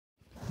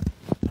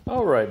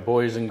All right,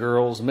 boys and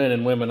girls, men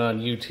and women on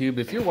YouTube,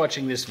 if you're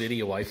watching this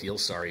video, I feel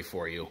sorry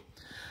for you.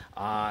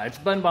 It's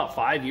been about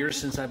 5 years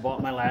since I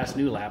bought my last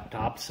new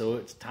laptop, so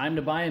it's time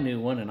to buy a new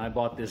one, and I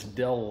bought this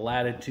Dell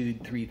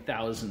Latitude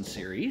 3000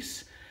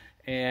 series.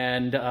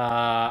 And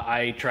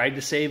I tried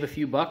to save a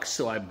few bucks,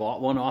 so I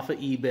bought one off of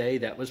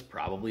eBay. That was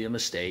probably a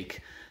mistake.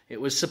 It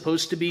was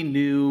supposed to be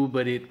new,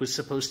 but it was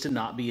supposed to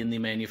not be in the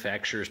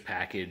manufacturer's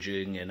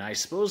packaging, and I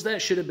suppose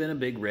that should have been a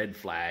big red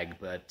flag,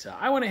 but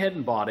I went ahead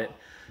and bought it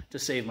to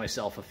save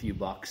myself a few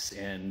bucks.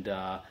 And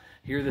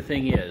here the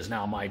thing is,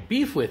 now my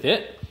beef with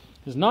it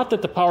is not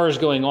that the power is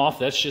going off,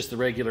 that's just the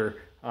regular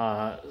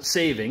power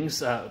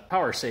savings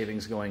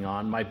going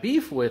on. My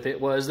beef with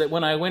it was that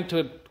when I went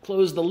to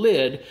close the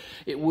lid,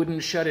 it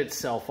wouldn't shut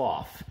itself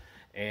off.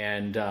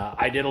 And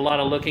I did a lot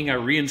of looking. I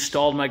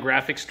reinstalled my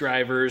graphics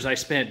drivers. I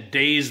spent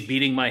days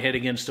beating my head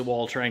against a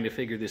wall trying to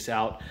figure this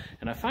out.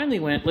 And I finally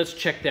went, let's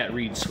check that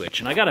reed switch.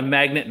 And I got a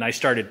magnet and I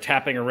started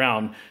tapping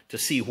around to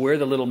see where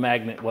the little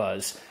magnet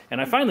was.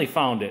 And I finally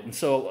found it. And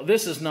so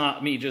this is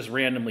not me just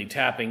randomly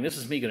tapping. This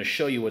is me going to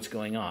show you what's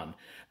going on.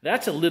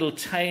 That's a little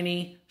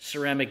tiny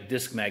ceramic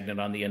disc magnet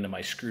on the end of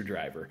my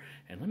screwdriver.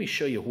 And let me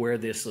show you where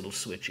this little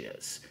switch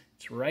is.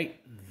 It's right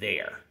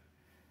there.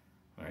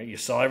 All right, you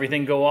saw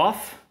everything go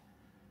off?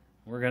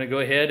 We're going to go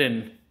ahead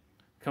and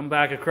come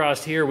back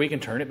across here. We can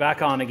turn it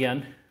back on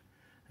again.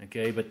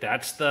 Okay, but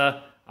that's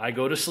the I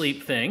go to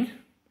sleep thing.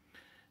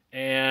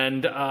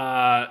 And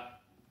I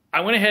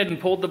went ahead and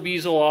pulled the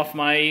bezel off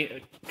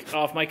my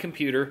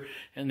computer,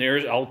 and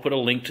I'll put a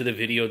link to the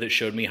video that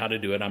showed me how to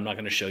do it. I'm not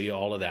going to show you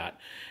all of that.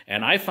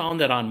 And I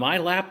found that on my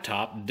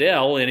laptop,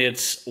 Dell, in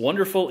its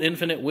wonderful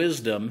infinite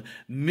wisdom,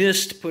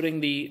 missed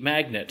putting the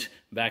magnet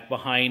back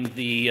behind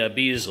the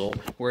bezel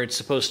where it's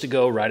supposed to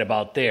go, right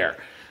about there.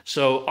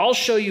 So I'll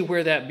show you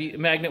where that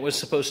magnet was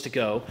supposed to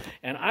go,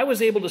 and I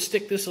was able to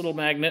stick this little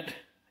magnet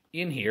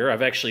in here.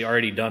 I've actually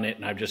already done it,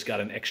 and I've just got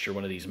an extra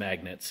one of these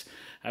magnets.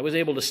 I was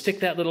able to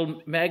stick that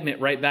little magnet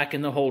right back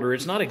in the holder.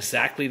 It's not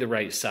exactly the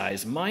right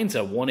size. Mine's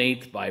a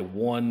 1/8 by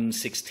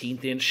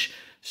 1/16 inch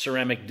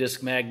ceramic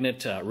disc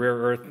magnet, rare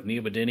earth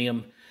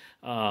neodymium.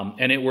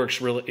 And it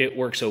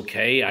works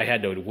okay. I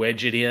had to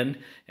wedge it in,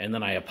 and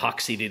then I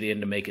epoxied it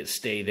in to make it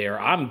stay there.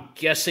 I'm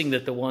guessing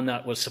that the one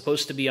that was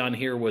supposed to be on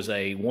here was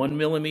a 1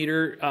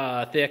 millimeter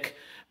thick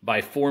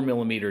by 4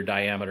 millimeter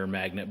diameter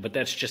magnet, but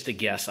that's just a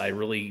guess. I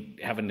really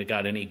haven't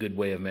got any good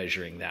way of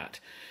measuring that.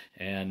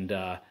 And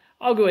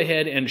I'll go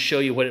ahead and show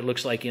you what it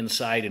looks like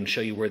inside and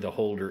show you where the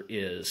holder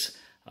is.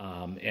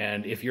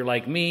 And if you're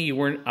like me,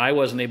 I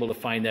wasn't able to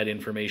find that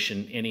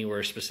information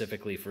anywhere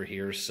specifically for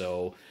here,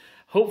 so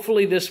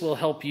hopefully this will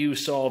help you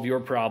solve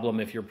your problem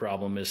if your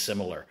problem is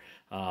similar.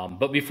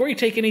 But before you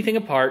take anything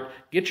apart,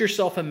 get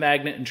yourself a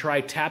magnet and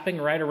try tapping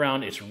right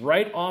around. It's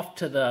right off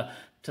to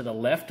the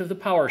left of the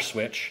power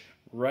switch,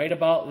 right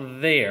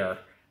about there.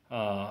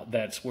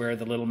 That's where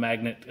the little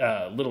magnet,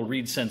 little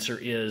reed sensor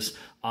is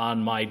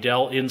on my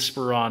Dell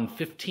Inspiron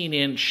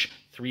 15-inch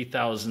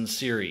 3000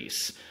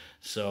 series.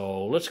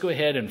 So let's go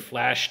ahead and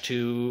flash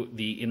to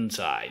the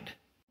inside.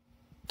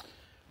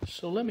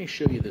 So let me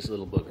show you this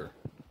little booger.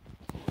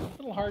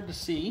 A little hard to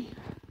see,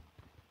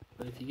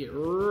 but if you get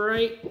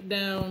right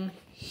down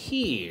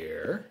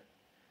here,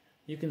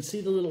 you can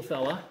see the little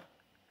fella,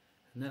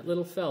 and that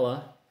little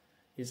fella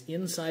is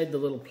inside the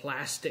little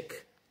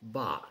plastic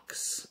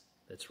box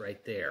that's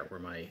right there where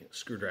my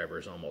screwdriver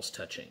is almost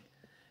touching,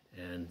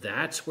 and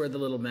that's where the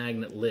little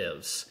magnet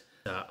lives.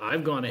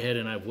 I've gone ahead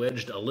and I've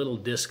wedged a little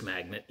disc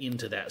magnet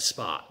into that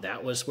spot.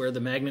 That was where the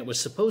magnet was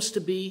supposed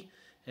to be,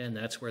 and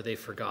that's where they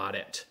forgot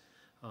it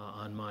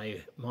on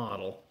my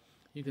model.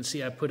 You can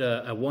see I put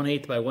a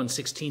 1/8 by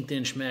 1/16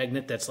 inch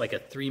magnet that's like a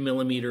 3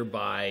 millimeter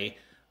by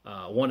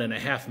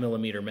 1.5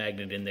 millimeter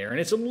magnet in there. And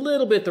it's a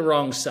little bit the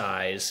wrong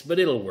size, but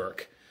it'll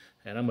work.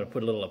 And I'm going to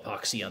put a little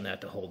epoxy on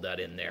that to hold that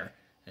in there,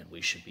 and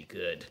we should be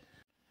good.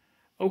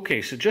 Okay,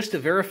 so just to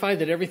verify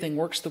that everything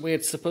works the way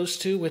it's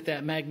supposed to with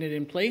that magnet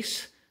in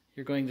place,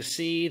 you're going to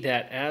see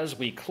that as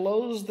we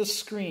close the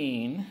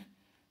screen,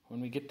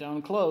 when we get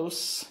down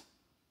close,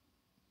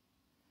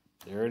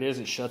 there it is,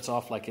 it shuts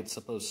off like it's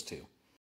supposed to.